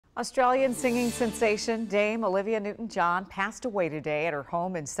Australian singing sensation Dame Olivia Newton-John passed away today at her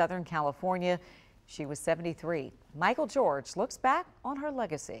home in Southern California. She was 73. Michael George looks back on her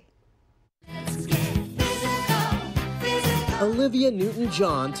legacy. Olivia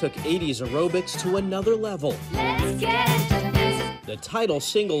Newton-John took 80s aerobics to another level. The title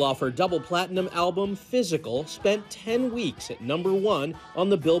single off her double platinum album, Physical, spent 10 weeks at #1 on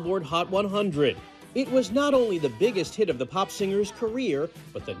the Billboard Hot 100. It was not only the biggest hit of the pop singer's career,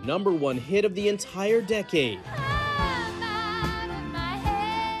 but the #1 hit of the entire decade.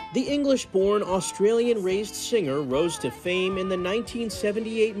 The English-born, Australian-raised singer rose to fame in the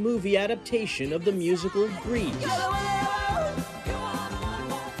 1978 movie adaptation of the musical Grease.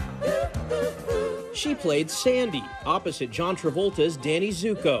 She played Sandy, opposite John Travolta's Danny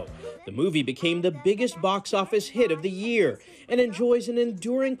Zuko. The movie became the biggest box office hit of the year and enjoys an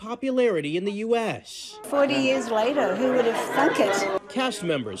enduring popularity in the U.S. 40 years later, who would have thunk it? Cast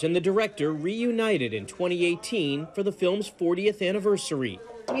members and the director reunited in 2018 for the film's 40th anniversary.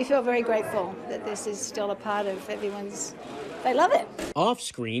 We feel very grateful that this is still a part of everyone's. They love it.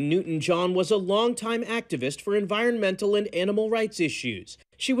 Off-screen, Newton-John was a longtime activist for environmental and animal rights issues.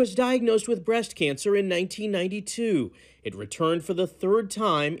 She was diagnosed with breast cancer in 1992. It returned for the third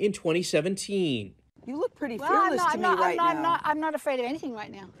time in 2017. You look pretty fearless to me right now. I'm not afraid of anything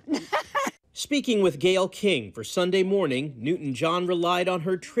right now. Speaking with Gayle King for Sunday Morning, Newton-John relied on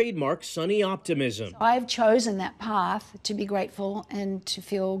her trademark sunny optimism. I've chosen that path to be grateful and to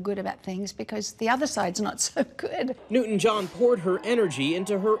feel good about things because the other side's not so good. Newton-John poured her energy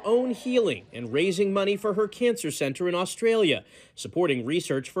into her own healing and raising money for her cancer center in Australia, supporting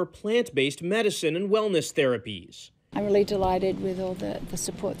research for plant-based medicine and wellness therapies. I'm really delighted with all the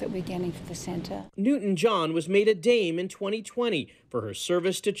support that we're getting for the centre. Newton-John was made a Dame in 2020 for her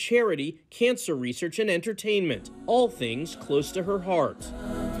service to charity, cancer research, and entertainment, all things close to her heart.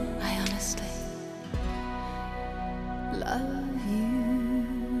 I honestly love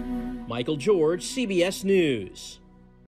you. Michael George, CBS News.